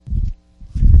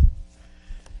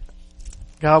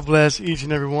God bless each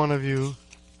and every one of you.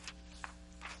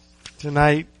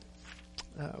 Tonight,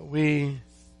 we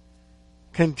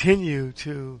continue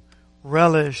to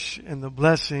relish in the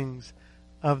blessings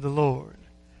of the Lord.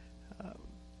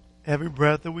 Every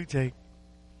breath that we take,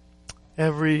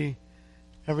 every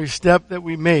step that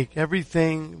we make,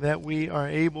 everything that we are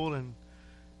able and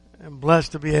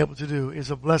blessed to be able to do is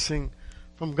a blessing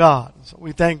from God. So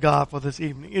we thank God for this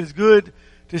evening. It is good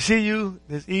to see you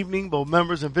this evening, both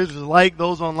members and visitors alike,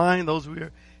 those online, those who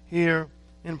are here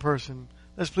in person.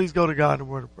 Let's please go to God in a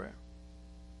word of prayer.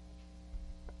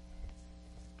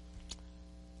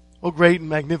 Oh, great and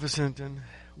magnificent and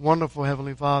wonderful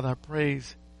Heavenly Father, I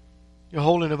praise your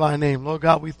holy and divine name. Lord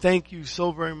God, we thank you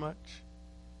so very much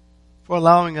for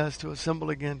allowing us to assemble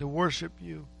again, to worship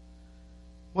you.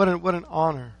 What an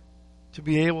honor to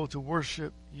be able to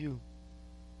worship you,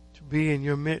 to be in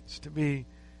your midst, to be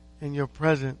in your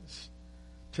presence,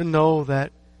 to know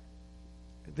that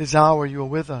at this hour you are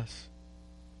with us.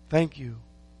 Thank you.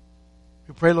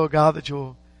 We pray, Lord God, that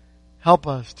you'll help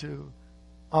us to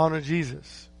honor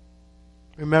Jesus,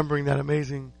 remembering that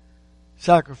amazing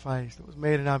sacrifice that was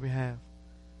made in our behalf.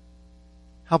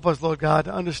 Help us, Lord God,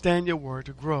 to understand your word,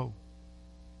 to grow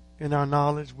in our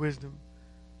knowledge, wisdom.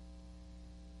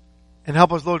 And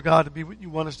help us, Lord God, to be what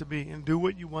you want us to be and do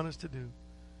what you want us to do.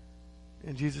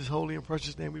 In Jesus' holy and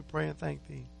precious name we pray and thank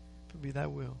thee. For be thy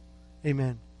will.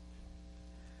 Amen.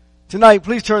 Tonight,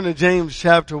 please turn to James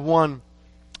chapter 1.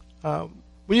 When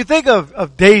you think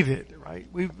of David, right,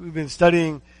 we've been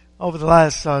studying over the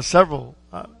last several,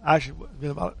 actually it's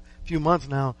been about a few months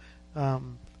now,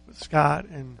 with Scott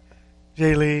and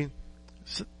Jay Lee,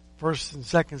 1st and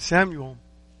 2nd Samuel.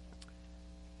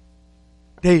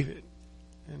 David.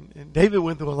 And David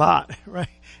went through a lot, right?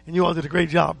 And you all did a great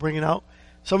job bringing out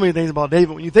so many things about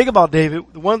David. When you think about David,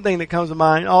 the one thing that comes to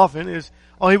mind often is,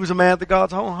 oh, he was a man after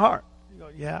God's own heart. You go,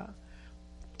 yeah.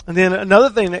 And then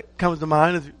another thing that comes to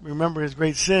mind is, remember his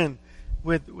great sin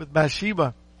with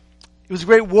Bathsheba. He was a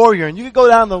great warrior. And you could go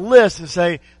down the list and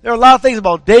say, there are a lot of things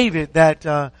about David that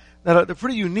are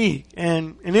pretty unique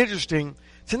and interesting.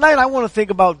 Tonight I want to think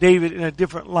about David in a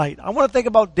different light. I want to think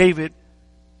about David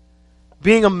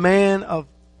being a man of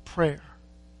prayer.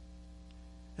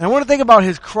 And I want to think about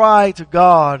his cry to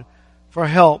God for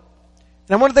help.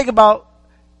 And I want to think about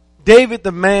David,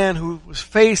 the man who was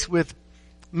faced with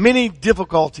many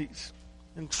difficulties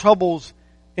and troubles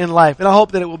in life. And I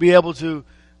hope that it will be able to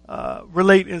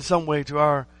relate in some way to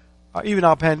our even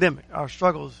our pandemic, our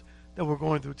struggles that we're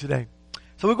going through today.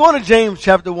 So we're going to James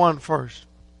chapter 1 first.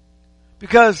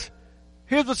 Because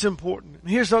here's what's important. And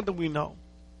here's something we know.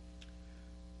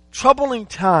 Troubling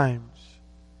times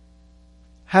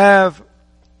have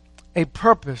a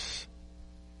purpose,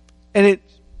 and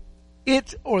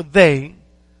it or they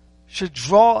should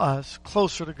draw us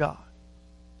closer to God.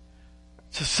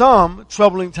 To some,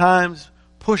 troubling times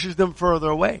pushes them further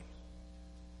away.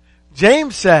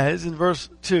 James says in verse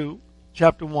 2,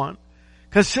 chapter 1,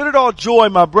 consider it all joy,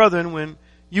 my brethren, when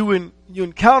you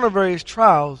encounter various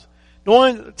trials,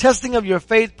 knowing the testing of your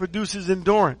faith produces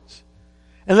endurance.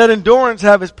 And let endurance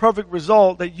have its perfect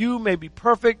result, that you may be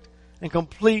perfect and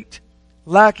complete,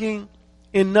 lacking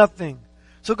in nothing.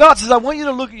 So God says, I want you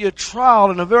to look at your trial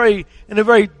in a very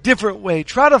different way.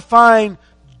 Try to find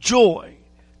joy.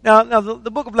 Now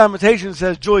the book of Lamentations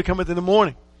says joy cometh in the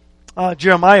morning.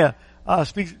 Jeremiah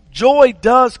speaks, joy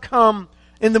does come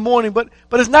in the morning, but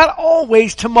it's not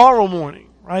always tomorrow morning,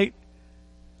 right?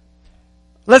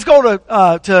 Let's go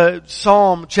to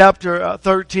Psalm chapter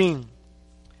 13.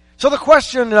 So the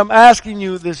question that I'm asking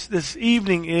you this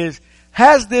evening is,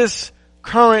 has this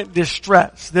current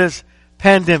distress, this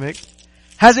pandemic,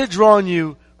 has it drawn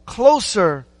you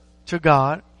closer to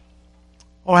God,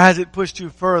 or has it pushed you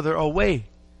further away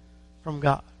from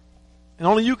God? And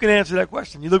only you can answer that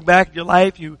question. You look back at your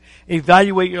life, you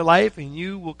evaluate your life, and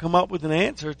you will come up with an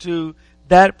answer to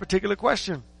that particular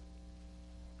question.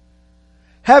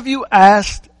 Have you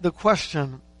asked the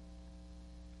question,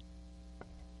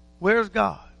 where's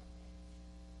God?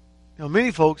 You know,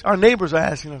 many folks, our neighbors are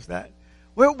asking us that.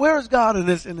 Where is God in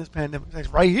this pandemic? It's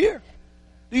right here.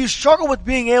 Do you struggle with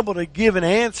being able to give an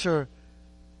answer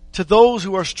to those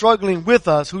who are struggling with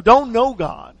us, who don't know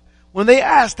God? When they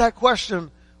ask that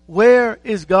question, where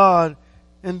is God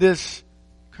in this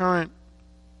current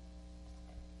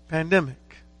pandemic?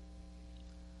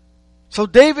 So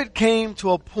David came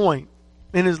to a point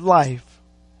in his life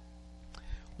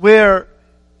where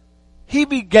he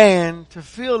began to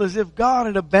feel as if God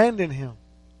had abandoned him.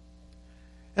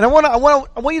 And I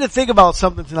want you to think about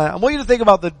something tonight. I want you to think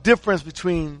about the difference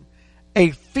between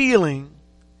a feeling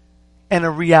and a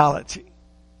reality.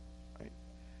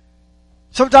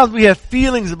 Sometimes we have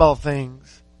feelings about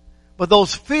things, but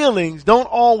those feelings don't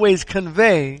always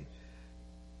convey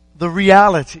the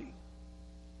reality.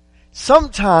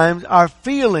 Sometimes our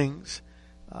feelings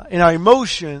and our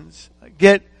emotions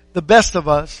get the best of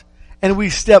us, and we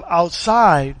step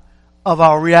outside of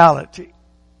our reality.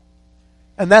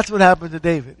 And that's what happened to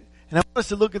David. And I want us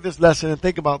to look at this lesson and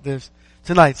think about this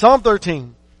tonight. Psalm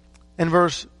 13 and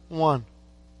verse 1.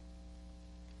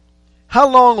 How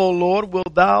long, O Lord,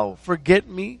 wilt thou forget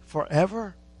me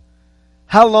forever?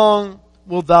 How long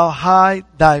wilt thou hide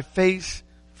thy face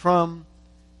from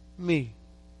me?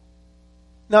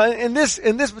 Now, in this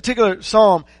particular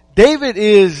psalm, David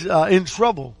is in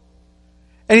trouble.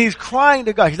 And he's crying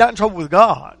to God. He's not in trouble with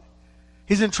God.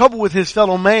 He's in trouble with his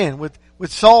fellow man, with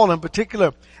Saul in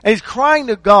particular. And he's crying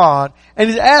to God, and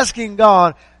he's asking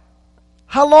God,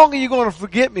 how long are you going to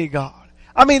forget me, God?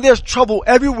 I mean, there's trouble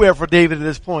everywhere for David at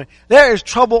this point. There is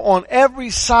trouble on every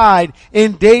side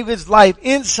in David's life,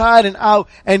 inside and out.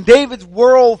 And David's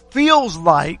world feels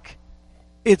like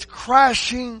it's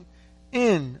crashing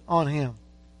in on him.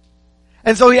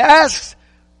 And so he asks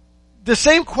the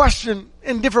same question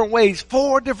in different ways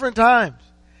 4 different times.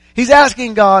 He's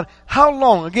asking God, how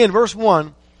long? Again, verse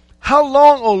 1. How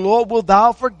long, O Lord, wilt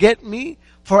thou forget me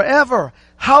forever?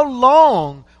 How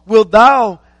long wilt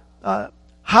thou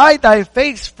hide thy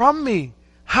face from me?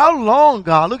 How long,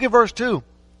 God? Look at verse 2.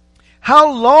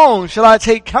 How long shall I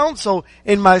take counsel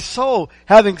in my soul,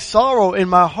 having sorrow in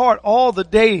my heart all the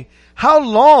day? How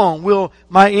long will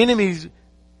my enemies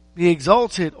be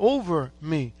exalted over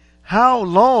me? How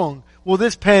long will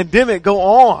this pandemic go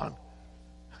on?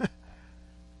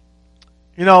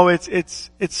 You know, it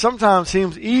sometimes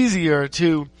seems easier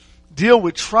to deal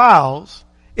with trials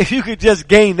if you could just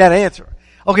gain that answer.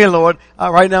 Okay, Lord,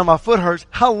 right now my foot hurts.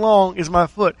 How long is my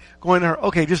foot going to hurt?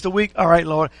 Okay, just a week. All right,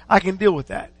 Lord, I can deal with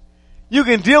that. You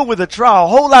can deal with a trial a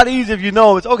whole lot easier if you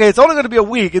know it's okay. It's only going to be a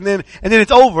week, and then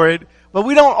it's over it. But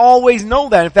we don't always know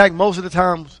that. In fact, most of the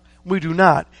times we do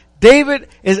not. David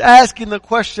is asking the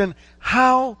question,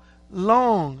 how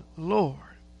long, Lord?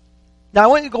 Now, I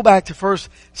want you to go back to 1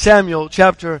 Samuel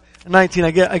chapter 19.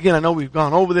 Again, I know we've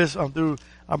gone over this through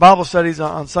our Bible studies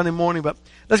on Sunday morning, but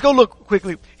let's go look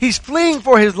quickly. He's fleeing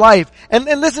for his life. And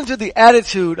listen to the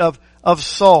attitude of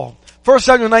Saul. 1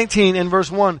 Samuel 19 and verse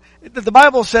 1. The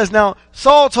Bible says, now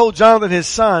Saul told Jonathan his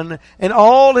son and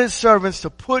all his servants to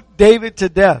put David to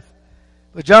death.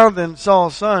 But Jonathan,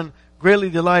 Saul's son, greatly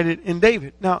delighted in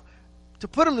David. Now, to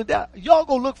put him to death, y'all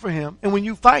go look for him, and when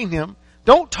you find him,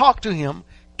 don't talk to him,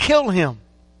 kill him.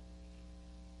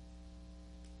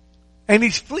 And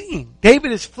he's fleeing.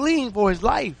 David is fleeing for his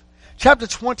life. Chapter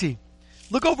 20.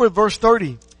 Look over at verse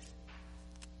 30.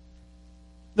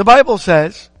 The Bible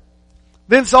says,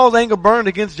 then Saul's anger burned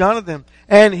against Jonathan,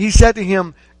 and he said to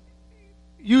him,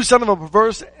 you son of a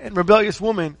perverse and rebellious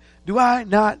woman, do I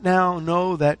not now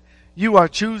know that you are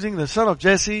choosing the son of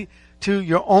Jesse to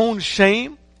your own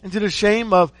shame and to the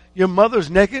shame of your mother's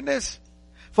nakedness?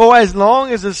 For as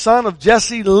long as the son of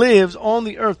Jesse lives on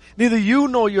the earth, neither you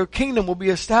nor your kingdom will be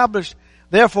established.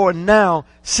 Therefore now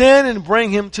send and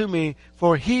bring him to me,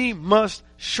 for he must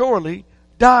surely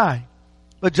die.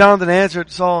 But Jonathan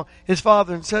answered Saul, his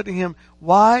father, and said to him,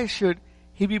 why should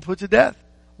he be put to death?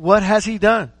 What has he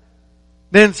done?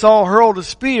 Then Saul hurled a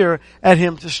spear at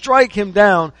him to strike him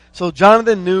down. So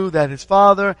Jonathan knew that his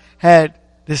father had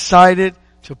decided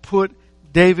to put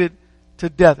David to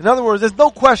death. In other words, there's no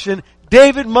question,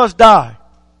 David must die.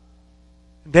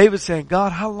 And David's saying,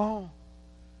 God, how long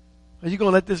are you going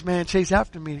to let this man chase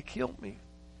after me to kill me?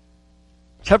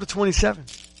 Chapter 27.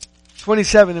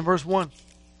 27 in verse 1.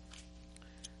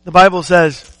 The Bible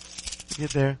says,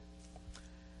 get there.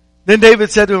 Then David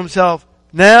said to himself,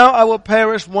 now I will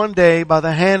perish one day by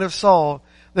the hand of Saul.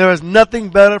 There is nothing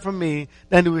better for me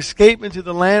than to escape into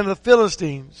the land of the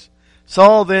Philistines.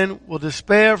 Saul then will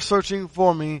despair of searching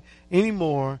for me any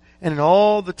more, and in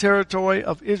all the territory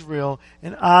of Israel,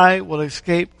 and I will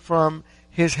escape from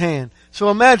his hand. So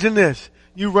imagine this.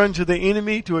 You run to the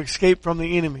enemy to escape from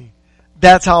the enemy.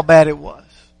 That's how bad it was.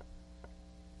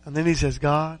 And then he says,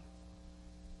 God,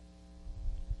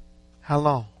 how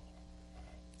long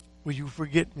will you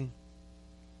forget me?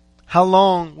 How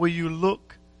long will you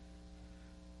look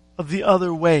of the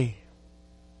other way?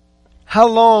 How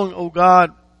long, O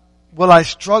God, will I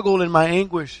struggle in my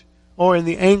anguish or in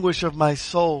the anguish of my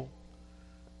soul?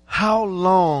 How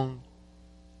long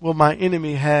will my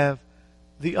enemy have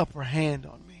the upper hand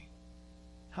on me?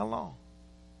 How long?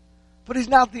 But he's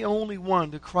not the only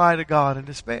one to cry to God in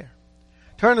despair.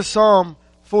 Turn to Psalm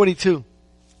 42.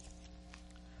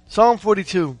 Psalm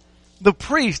 42. The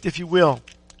priest, if you will,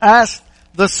 asked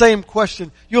the same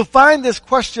question. You'll find this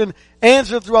question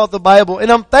answered throughout the Bible.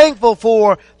 And I'm thankful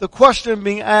for the question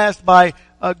being asked by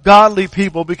godly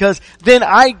people, because then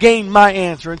I gain my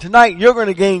answer. And tonight you're going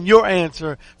to gain your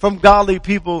answer from godly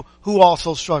people who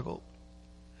also struggle.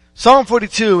 Psalm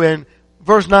 42 and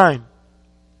verse 9.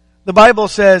 The Bible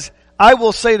says, I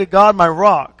will say to God, my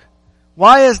rock,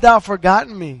 why hast thou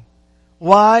forgotten me?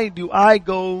 Why do I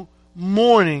go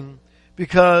mourning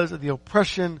because of the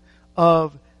oppression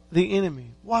of the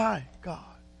enemy? Why, God?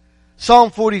 Psalm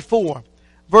 44,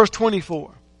 verse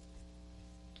 24.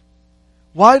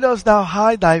 Why dost thou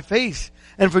hide thy face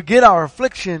and forget our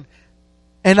affliction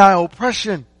and our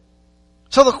oppression?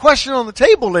 So the question on the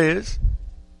table is,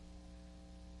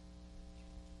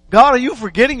 God, are you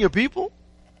forgetting your people?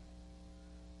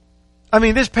 I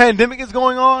mean, this pandemic is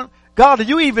going on. God, do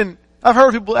you even, I've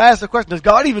heard people ask the question, does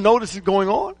God even know this is going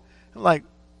on? I'm like,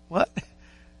 what?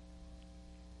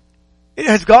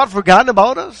 Has God forgotten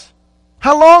about us?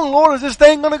 How long, Lord, is this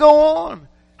thing going to go on?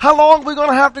 How long are we going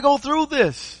to have to go through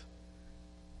this?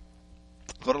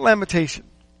 Go to Lamentation.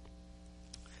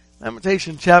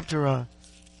 Lamentation chapter 5.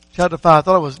 I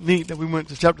thought it was neat that we went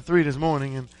to chapter 3 this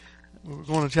morning and we're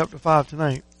going to chapter 5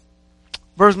 tonight.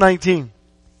 Verse 19.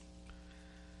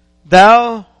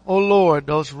 Thou, O Lord,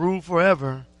 dost rule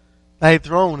forever. Thy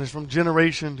throne is from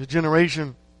generation to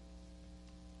generation.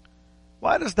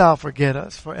 Why dost thou forget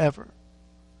us forever?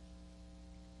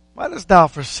 Why dost thou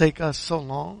forsake us so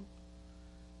long?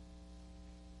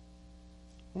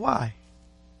 Why?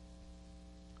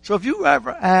 So if you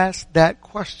ever asked that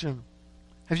question,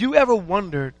 have you ever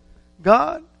wondered,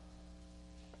 God,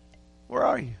 where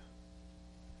are you?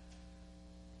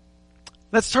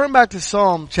 Let's turn back to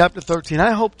Psalm chapter 13.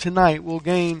 I hope tonight we'll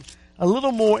gain a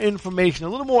little more information, a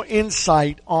little more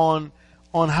insight on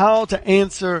how to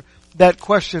answer that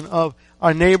question of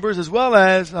our neighbors as well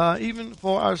as even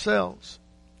for ourselves.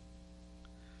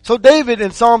 So David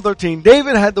in Psalm 13,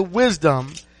 David had the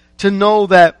wisdom to know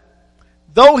that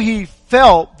though he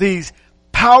felt these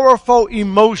powerful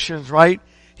emotions, right?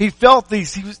 He felt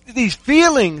these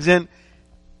feelings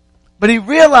but he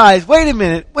realized, wait a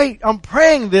minute, I'm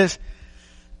praying this,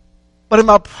 but am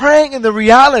I praying in the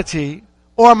reality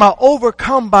or am I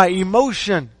overcome by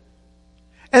emotion?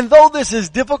 And though this is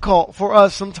difficult for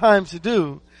us sometimes to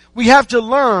do, we have to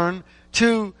learn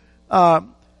to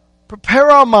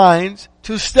prepare our minds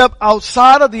to step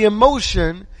outside of the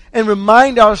emotion and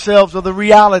remind ourselves of the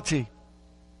reality.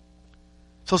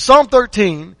 So Psalm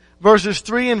 13, verses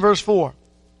 3 and verse 4.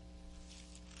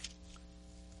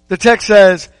 The text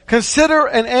says, consider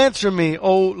and answer me,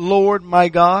 O Lord my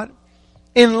God.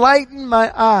 Enlighten my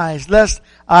eyes, lest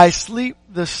I sleep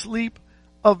the sleep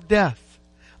of death.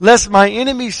 Lest my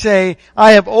enemies say,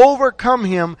 I have overcome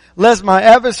him. Lest my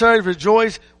adversaries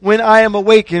rejoice when I am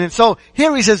awakened. And so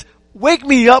here he says, wake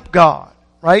me up, God,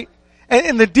 right? And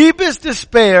in the deepest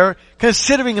despair,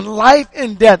 considering life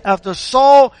and death, after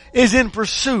Saul is in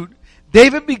pursuit,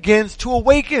 David begins to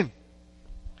awaken.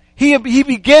 He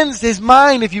begins, his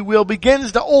mind, if you will,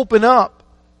 begins to open up.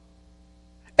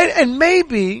 And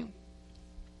maybe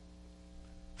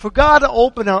for God to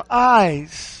open our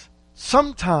eyes,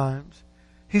 sometimes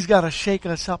He's got to shake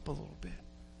us up a little bit.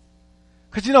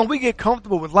 Because, we get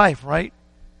comfortable with life, right?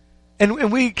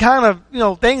 And we kind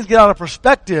of, things get out of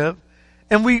perspective.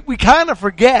 And we kind of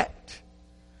forget.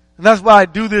 And that's why I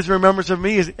do this in remembrance of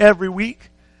me is every week.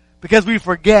 Because we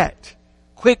forget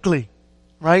quickly.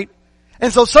 Right?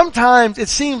 And so sometimes it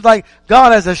seems like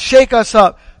God has to shake us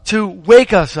up to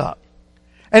wake us up.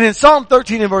 And in Psalm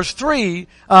 13 and verse 3,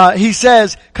 he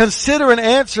says, consider and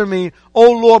answer me,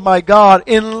 O Lord my God,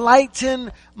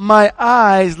 enlighten my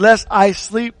eyes, lest I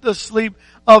sleep the sleep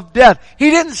of death. He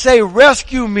didn't say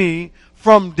rescue me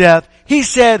from death. He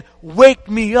said, wake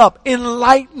me up,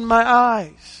 enlighten my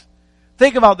eyes.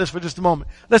 Think about this for just a moment.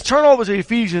 Let's turn over to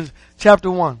Ephesians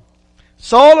chapter 1.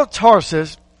 Saul of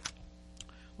Tarsus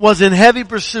was in heavy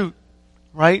pursuit,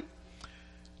 right?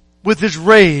 With his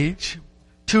rage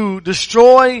to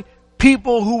destroy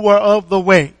people who were of the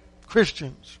way,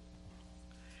 Christians.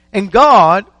 And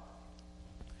God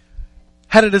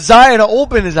had a desire to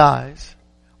open his eyes,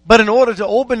 but in order to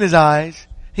open his eyes,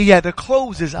 he had to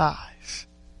close his eyes.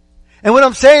 And what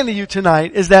I'm saying to you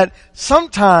tonight is that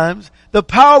sometimes the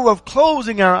power of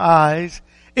closing our eyes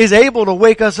is able to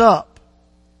wake us up.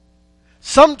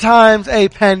 Sometimes a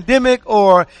pandemic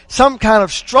or some kind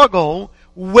of struggle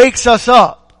wakes us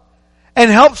up and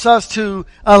helps us to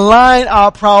align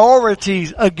our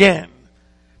priorities again.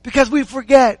 Because we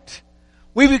forget.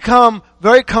 We become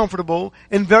very comfortable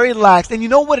and very lax. And you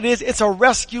know what it is? It's a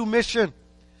rescue mission.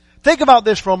 Think about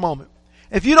this for a moment.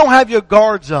 If you don't have your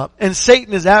guards up and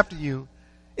Satan is after you,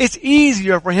 it's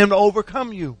easier for him to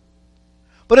overcome you.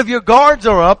 But if your guards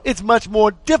are up, it's much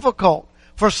more difficult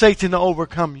for Satan to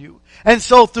overcome you. And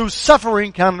so through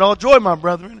suffering, count it all joy, my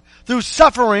brethren, through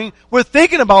suffering, we're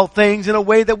thinking about things in a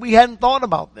way that we hadn't thought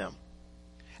about them.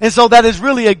 And so that is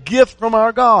really a gift from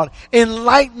our God.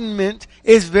 Enlightenment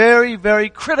is very, very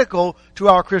critical to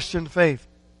our Christian faith.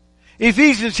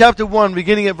 Ephesians chapter 1,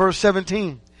 beginning at verse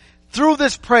 17. Through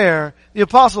this prayer, the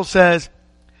apostle says,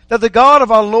 that the God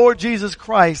of our Lord Jesus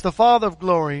Christ, the Father of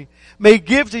glory, may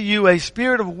give to you a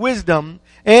spirit of wisdom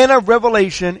and of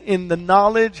revelation in the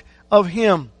knowledge of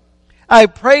Him. I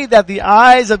pray that the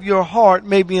eyes of your heart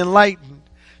may be enlightened,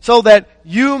 so that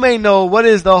you may know what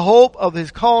is the hope of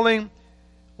His calling,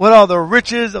 what are the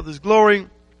riches of His glory,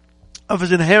 of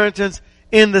His inheritance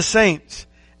in the saints,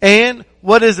 and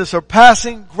what is the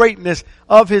surpassing greatness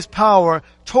of His power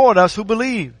toward us who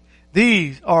believe.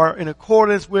 These are in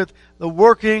accordance with the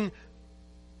working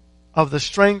of the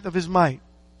strength of His might.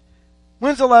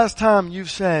 When's the last time you've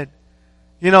said,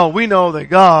 we know that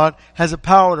God has the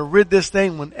power to rid this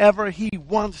thing whenever He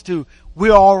wants to.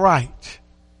 We're all right.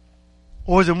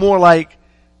 Or is it more like,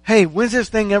 hey, when's this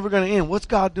thing ever going to end? What's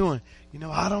God doing?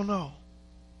 I don't know.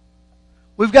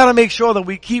 We've got to make sure that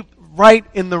we keep right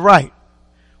in the right.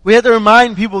 We have to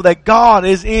remind people that God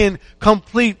is in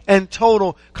complete and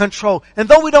total control. And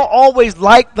though we don't always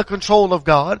like the control of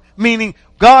God, meaning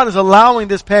God is allowing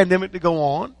this pandemic to go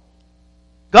on,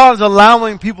 God is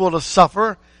allowing people to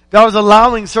suffer, God is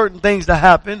allowing certain things to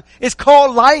happen, it's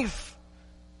called life.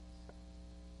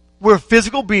 We're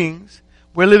physical beings,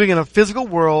 we're living in a physical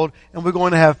world, and we're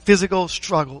going to have physical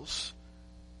struggles.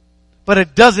 But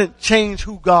it doesn't change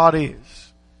who God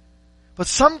is. But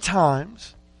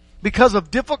sometimes, because of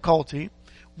difficulty,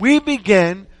 we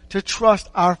begin to trust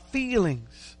our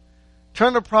feelings.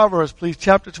 Turn to Proverbs, please,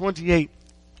 chapter 28.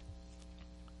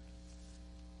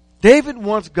 David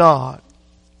wants God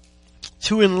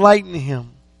to enlighten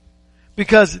him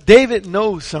because David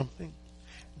knows something.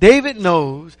 David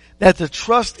knows that to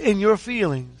trust in your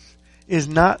feelings is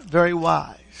not very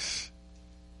wise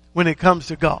when it comes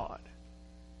to God.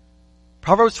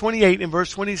 Proverbs 28 and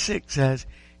verse 26 says,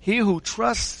 he who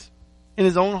trusts in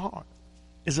his own heart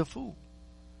is a fool,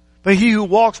 but he who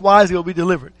walks wisely will be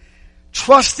delivered.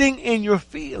 Trusting in your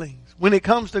feelings when it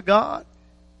comes to God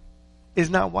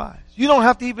is not wise. You don't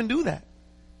have to even do that.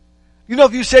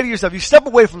 If you say to yourself, you step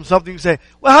away from something, you say,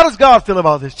 well, how does God feel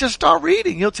about this? Just start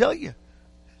reading. He'll tell you.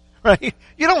 Right?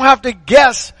 You don't have to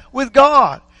guess with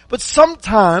God. But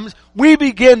sometimes we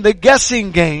begin the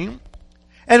guessing game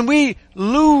and we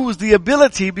lose the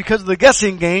ability because of the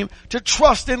guessing game to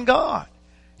trust in God.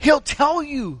 He'll tell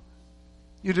you.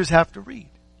 You just have to read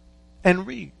and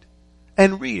read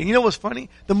and read. And you know what's funny?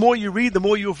 The more you read, the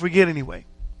more you'll forget anyway.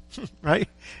 Right?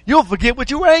 You'll forget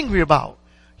what you were angry about.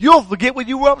 You'll forget what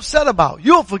you were upset about.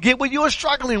 You'll forget what you were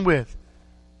struggling with.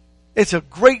 It's a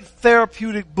great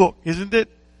therapeutic book, isn't it?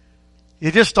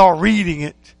 You just start reading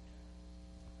it.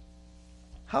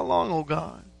 How long, oh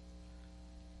God,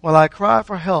 will I cry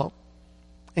for help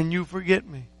and you forget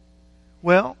me?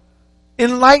 Well,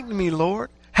 enlighten me,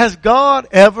 Lord. Has God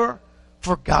ever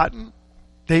forgotten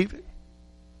David?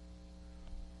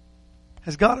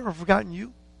 Has God ever forgotten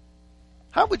you?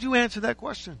 How would you answer that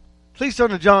question? Please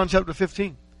turn to John chapter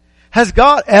 15. Has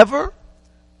God ever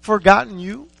forgotten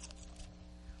you?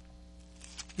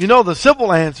 The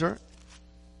simple answer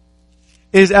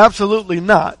is absolutely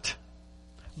not,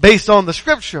 based on the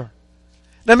scripture.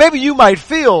 Now maybe you might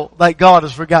feel like God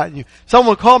has forgotten you.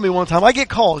 Someone called me one time. I get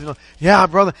calls, yeah,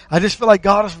 brother, I just feel like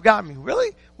God has forgotten me.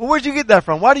 Really? Well, where'd you get that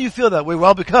from? Why do you feel that way?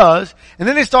 Well, because, and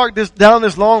then they start down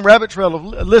this long rabbit trail of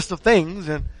a list of things,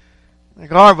 and they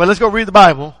go, all right, but let's go read the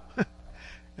Bible.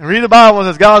 And read the Bible and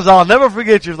says, God, I'll never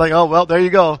forget you. It's like, oh, well, there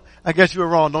you go. I guess you were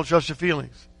wrong. Don't trust your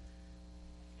feelings.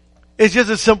 It's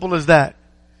just as simple as that.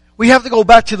 We have to go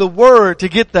back to the Word to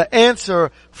get the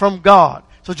answer from God.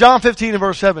 So John 15 and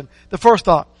verse 7, the first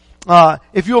thought,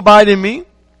 if you abide in me,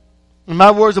 and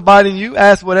my words abide in you,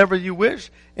 ask whatever you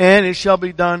wish, and it shall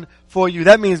be done for you.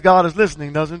 That means God is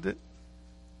listening, doesn't it?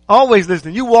 Always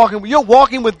listening. You're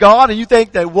walking with God and you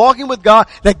think that walking with God,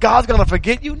 that God's going to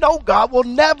forget you. No, God will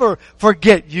never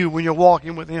forget you when you're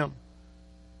walking with Him.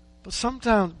 But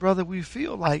sometimes, brother, we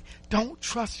feel like, don't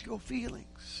trust your feelings.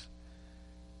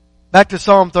 Back to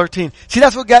Psalm 13. See,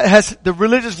 that's what has the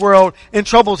religious world in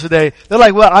trouble today. They're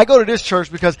like, well, I go to this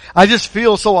church because I just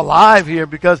feel so alive here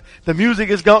because the music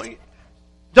is going.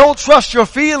 Don't trust your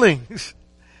feelings.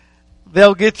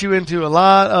 They'll get you into a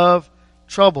lot of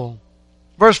trouble.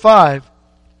 Verse 5.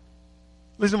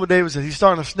 Listen to what David says. He's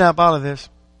starting to snap out of this.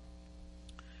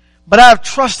 But I have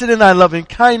trusted in thy loving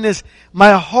kindness.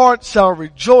 My heart shall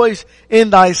rejoice in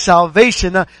thy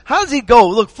salvation. Now, how does he go?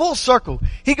 Look, full circle.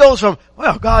 He goes from,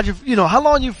 well, God, how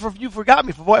long you forgot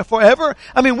me forever?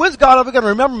 I mean, when's God ever going to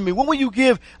remember me? When will you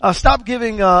stop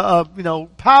giving,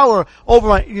 power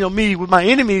over me with my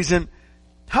enemies? And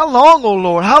how long, oh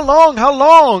Lord? How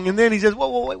long? And then he says,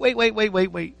 whoa,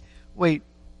 wait.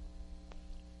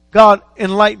 God,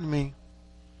 enlighten me.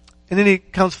 And then he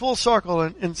comes full circle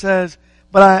and says,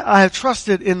 but I have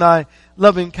trusted in thy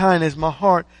loving kindness. My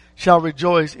heart shall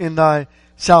rejoice in thy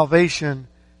salvation.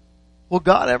 Will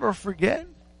God ever forget?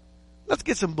 Let's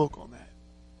get some book on that.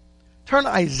 Turn to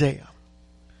Isaiah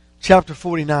chapter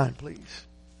 49, please.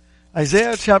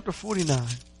 Isaiah chapter 49.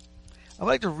 I'd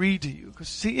like to read to you because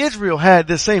see, Israel had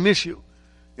the same issue.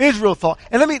 Israel thought,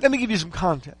 and let me give you some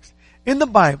context. In the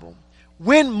Bible,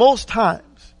 when most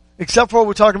times, except for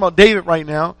we're talking about David right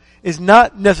now, is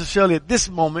not necessarily at this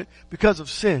moment because of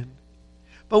sin.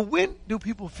 But when do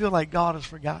people feel like God has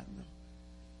forgotten them?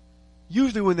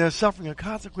 Usually when they're suffering a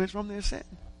consequence from their sin.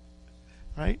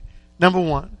 Right? Number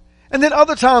one. And then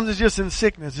other times it's just in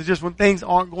sickness. It's just when things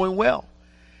aren't going well.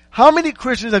 How many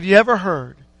Christians have you ever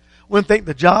heard when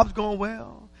the job's going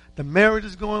well, the marriage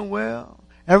is going well,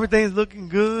 everything's looking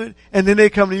good, and then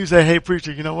they come to you and say, hey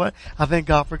preacher, you know what? I think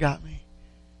God forgot me.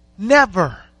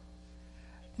 Never.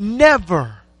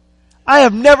 I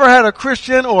have never had a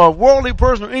Christian or a worldly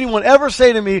person or anyone ever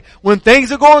say to me, when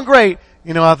things are going great,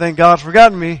 I think God's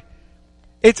forgotten me.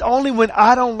 It's only when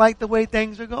I don't like the way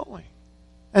things are going.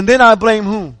 And then I blame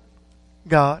whom?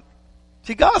 God.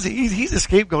 See, He's a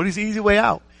scapegoat. He's the easy way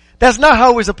out. That's not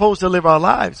how we're supposed to live our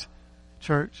lives,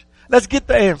 church. Let's get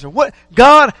the answer.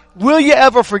 God, will you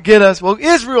ever forget us? Well,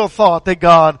 Israel thought that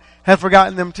God had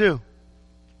forgotten them too.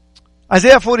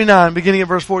 Isaiah 49, beginning at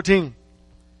verse 14.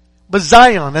 But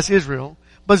Zion, that's Israel,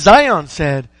 but Zion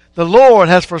said, the Lord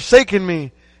has forsaken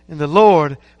me, and the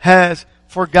Lord has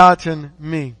forgotten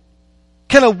me.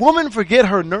 Can a woman forget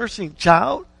her nursing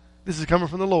child? This is coming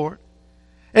from the Lord.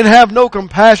 And have no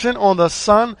compassion on the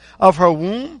son of her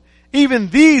womb? Even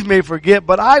these may forget,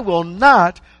 but I will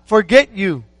not forget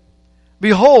you.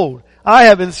 Behold, I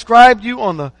have inscribed you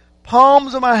on the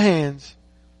palms of my hands.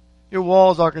 Your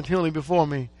walls are continually before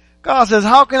me. God says,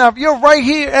 you're right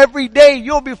here every day.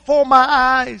 You're before my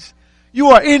eyes. You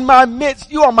are in my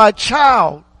midst. You are my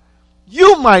child.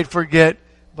 You might forget,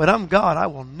 but I'm God. I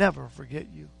will never forget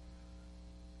you.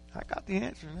 I got the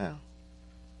answer now.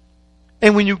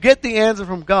 And when you get the answer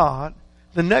from God,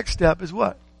 the next step is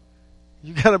what?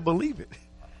 You got to believe it,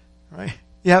 right?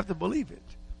 You have to believe it.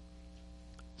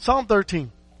 Psalm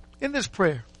 13. In this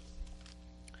prayer,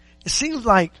 it seems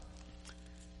like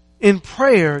in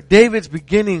prayer, David's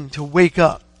beginning to wake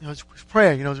up. His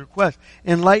prayer, his request.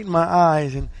 Enlighten my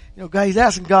eyes. And, God, he's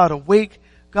asking God to wake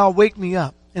me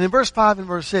up. And in verse 5 and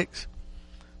verse 6,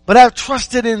 but I have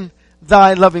trusted in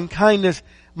thy loving kindness.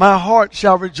 My heart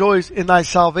shall rejoice in thy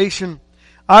salvation.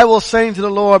 I will sing to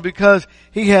the Lord because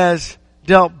he has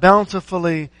dealt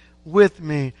bountifully with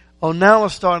me. Oh, now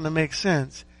it's starting to make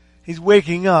sense. He's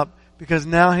waking up because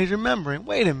now he's remembering.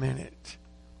 Wait a minute.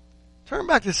 Turn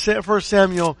back to 1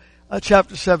 Samuel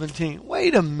chapter 17.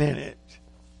 Wait a minute.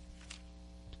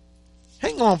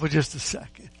 Hang on for just a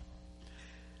second.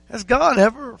 Has God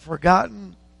ever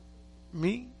forgotten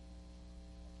me?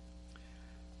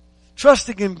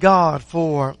 Trusting in God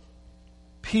for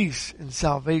peace and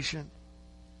salvation.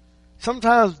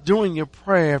 Sometimes during your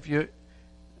prayer, if you're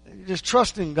just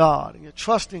trusting God and you're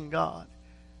trusting God,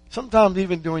 sometimes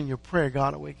even during your prayer,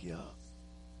 God will wake you up.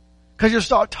 Because you'll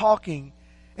start talking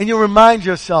and you'll remind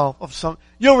yourself of something.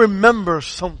 You'll remember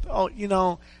something.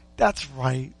 Oh, that's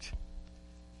right.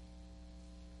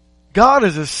 God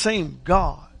is the same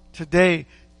God today,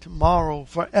 tomorrow,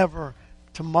 forever,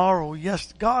 tomorrow.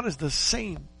 Yes, God is the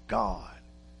same God.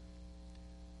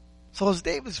 So as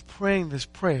David's praying this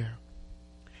prayer,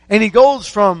 and he goes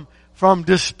from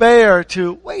despair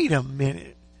to, wait a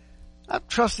minute, I'm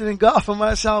trusting in God for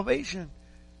my salvation.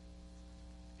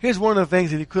 Here's one of the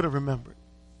things that he could have remembered.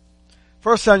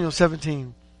 1 Samuel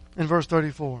 17 and verse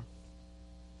 34.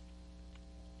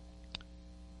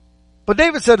 But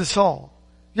David said to Saul,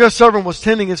 your servant was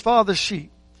tending his father's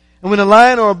sheep. And when a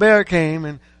lion or a bear came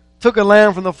and took a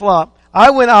lamb from the flock,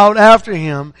 I went out after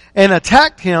him and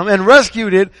attacked him and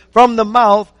rescued it from the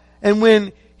mouth. And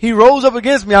when he rose up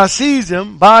against me, I seized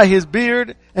him by his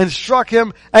beard and struck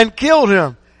him and killed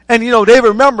him. And David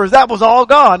remembers that was all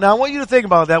God. Now I want you to think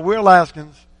about that. We're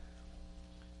Alaskans.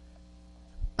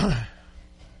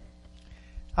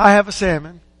 I have a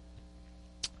salmon,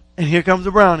 and here comes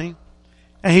a brownie,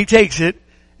 and he takes it,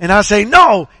 and I say,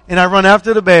 no! And I run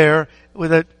after the bear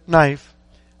with a knife,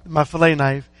 my fillet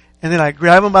knife, And then I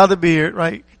grab him by the beard,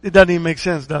 right? It doesn't even make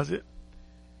sense, does it?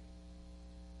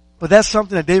 But that's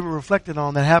something that David reflected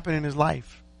on that happened in his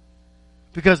life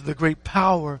because of the great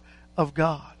power of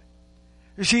God.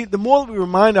 You see, the more that we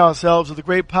remind ourselves of the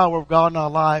great power of God in our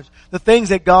lives, the things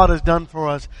that God has done for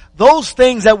us, those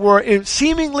things that were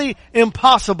seemingly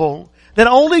impossible, that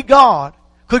only God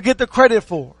could get the credit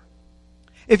for.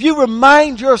 If you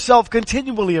remind yourself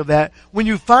continually of that, when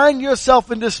you find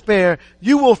yourself in despair,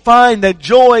 you will find that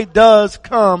joy does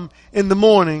come in the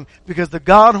morning because the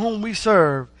God whom we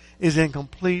serve is in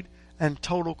complete and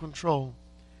total control,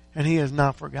 and He has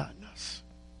not forgotten us.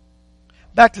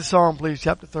 Back to Psalm, please,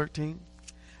 chapter 13.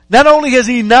 Not only has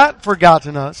He not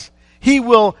forgotten us, He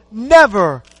will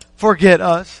never forget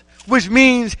us, which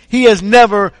means He has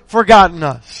never forgotten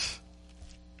us.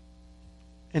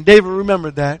 And David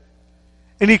remembered that.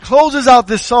 And he closes out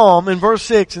this psalm in verse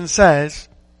 6 and says,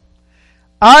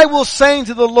 I will sing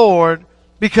to the Lord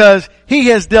because He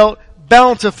has dealt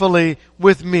bountifully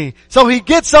with me. So he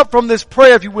gets up from this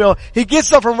prayer, if you will. He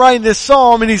gets up from writing this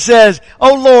psalm and he says,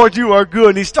 oh Lord, you are good.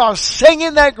 And he starts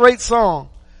singing that great song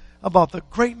about the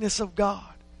greatness of God.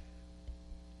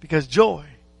 Because joy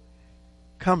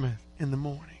cometh in the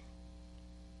morning.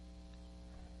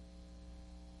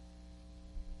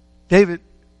 David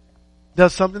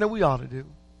does something that we ought to do.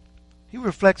 He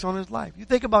reflects on his life. You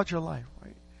think about your life,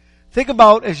 right? Think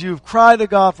about as you've cried to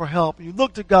God for help, and you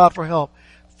look to God for help.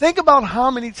 Think about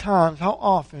how many times, how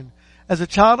often, as a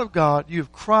child of God,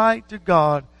 you've cried to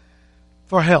God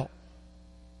for help.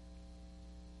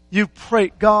 You've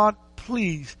prayed, God,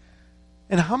 please.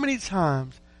 And how many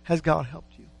times has God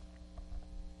helped you?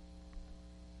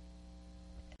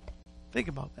 Think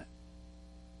about that.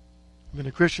 I've been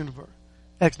a Christian for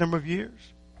X number of years.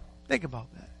 Think about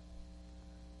that.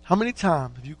 How many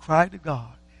times have you cried to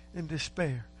God in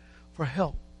despair for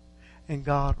help and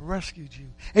God rescued you?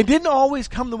 It didn't always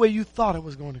come the way you thought it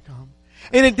was going to come.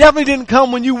 And it definitely didn't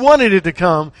come when you wanted it to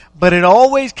come, but it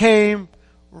always came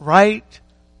right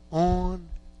on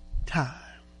time.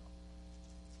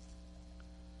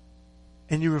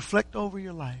 And you reflect over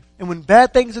your life. And when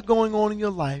bad things are going on in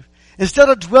your life, instead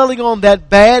of dwelling on that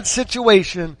bad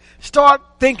situation, start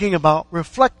thinking about,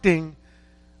 reflecting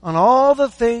on all the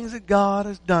things that God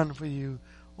has done for you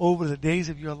over the days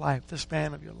of your life, the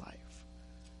span of your life.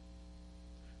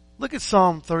 Look at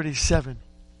Psalm 37.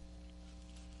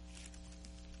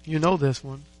 You know this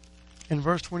one. In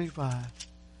verse 25.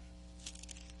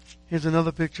 Here's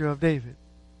another picture of David.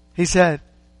 He said,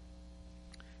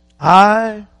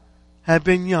 I have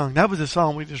been young. That was the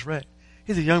psalm we just read.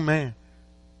 He's a young man.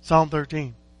 Psalm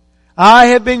 13. I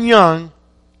have been young,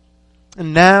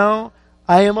 and now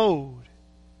I am old.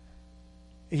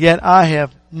 Yet I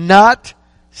have not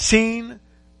seen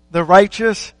the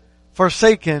righteous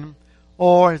forsaken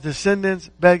or his descendants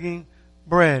begging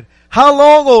bread. How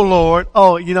long, O Lord?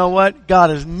 Oh, you know what? God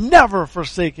has never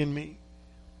forsaken me.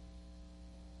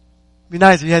 It'd be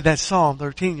nice if you had that Psalm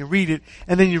 13. You read it,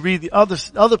 and then you read the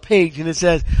other page, and it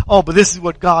says, oh, but this is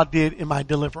what God did in my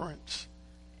deliverance.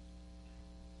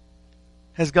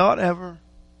 Has God ever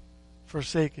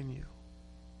forsaken you?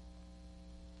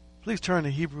 Please turn to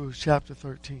Hebrews chapter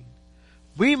 13.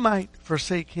 We might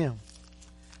forsake Him,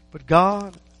 but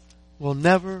God will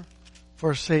never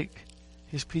forsake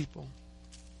His people.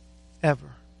 Ever.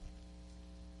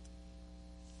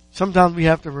 Sometimes we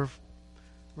have to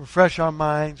refresh our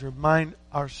minds, remind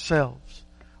ourselves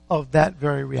of that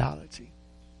very reality.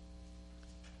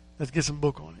 Let's get some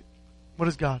book on it. What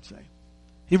does God say?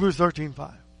 Hebrews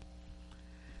 13:5.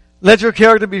 Let your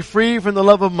character be free from the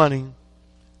love of money,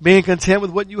 being content with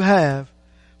what you have.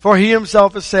 For He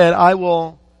Himself has said, I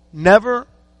will never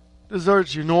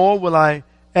desert you, nor will I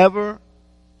ever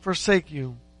forsake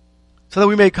you. So that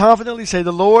we may confidently say,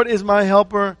 the Lord is my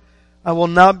helper. I will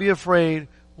not be afraid.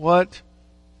 What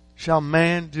shall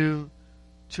man do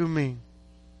to me?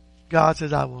 God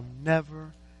says, I will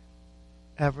never,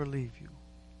 ever leave you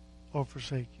or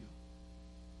forsake you.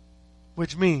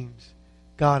 Which means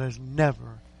God has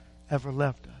never, ever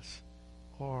left us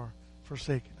or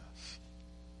forsaken us.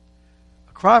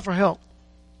 A cry for help.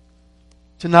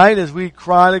 Tonight, as we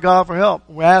cry to God for help,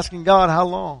 we're asking God how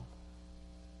long.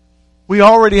 We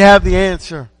already have the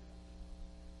answer.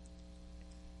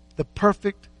 The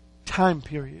perfect time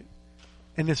period.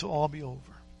 And this will all be over.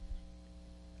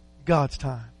 God's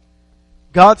time.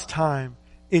 God's time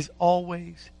is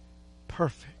always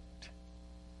perfect.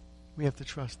 We have to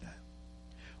trust that.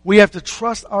 We have to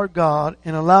trust our God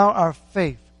and allow our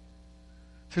faith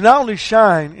to not only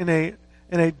shine in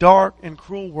a dark and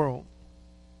cruel world,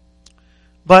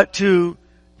 but to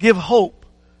give hope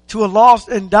to a lost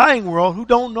and dying world who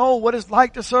don't know what it's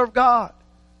like to serve God.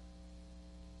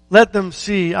 Let them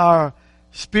see our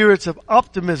spirits of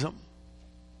optimism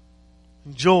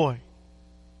and joy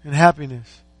and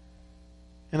happiness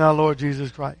in our Lord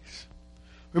Jesus Christ.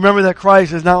 Remember that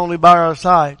Christ is not only by our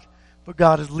side, but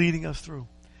God is leading us through.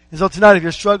 And so tonight, if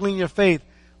you're struggling in your faith,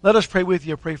 let us pray with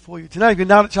you or pray for you. Tonight, if you're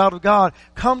not a child of God,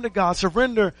 come to God,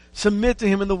 surrender, submit to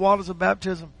Him in the waters of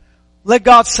baptism. Let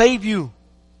God save you.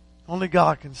 Only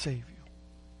God can save you.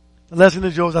 The lesson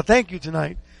is yours. I thank you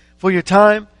tonight for your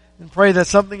time and pray that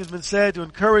something has been said to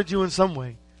encourage you in some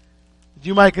way. That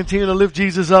you might continue to lift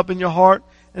Jesus up in your heart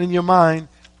and in your mind,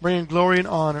 bringing glory and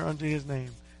honor unto His name.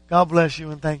 God bless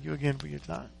you and thank you again for your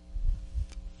time.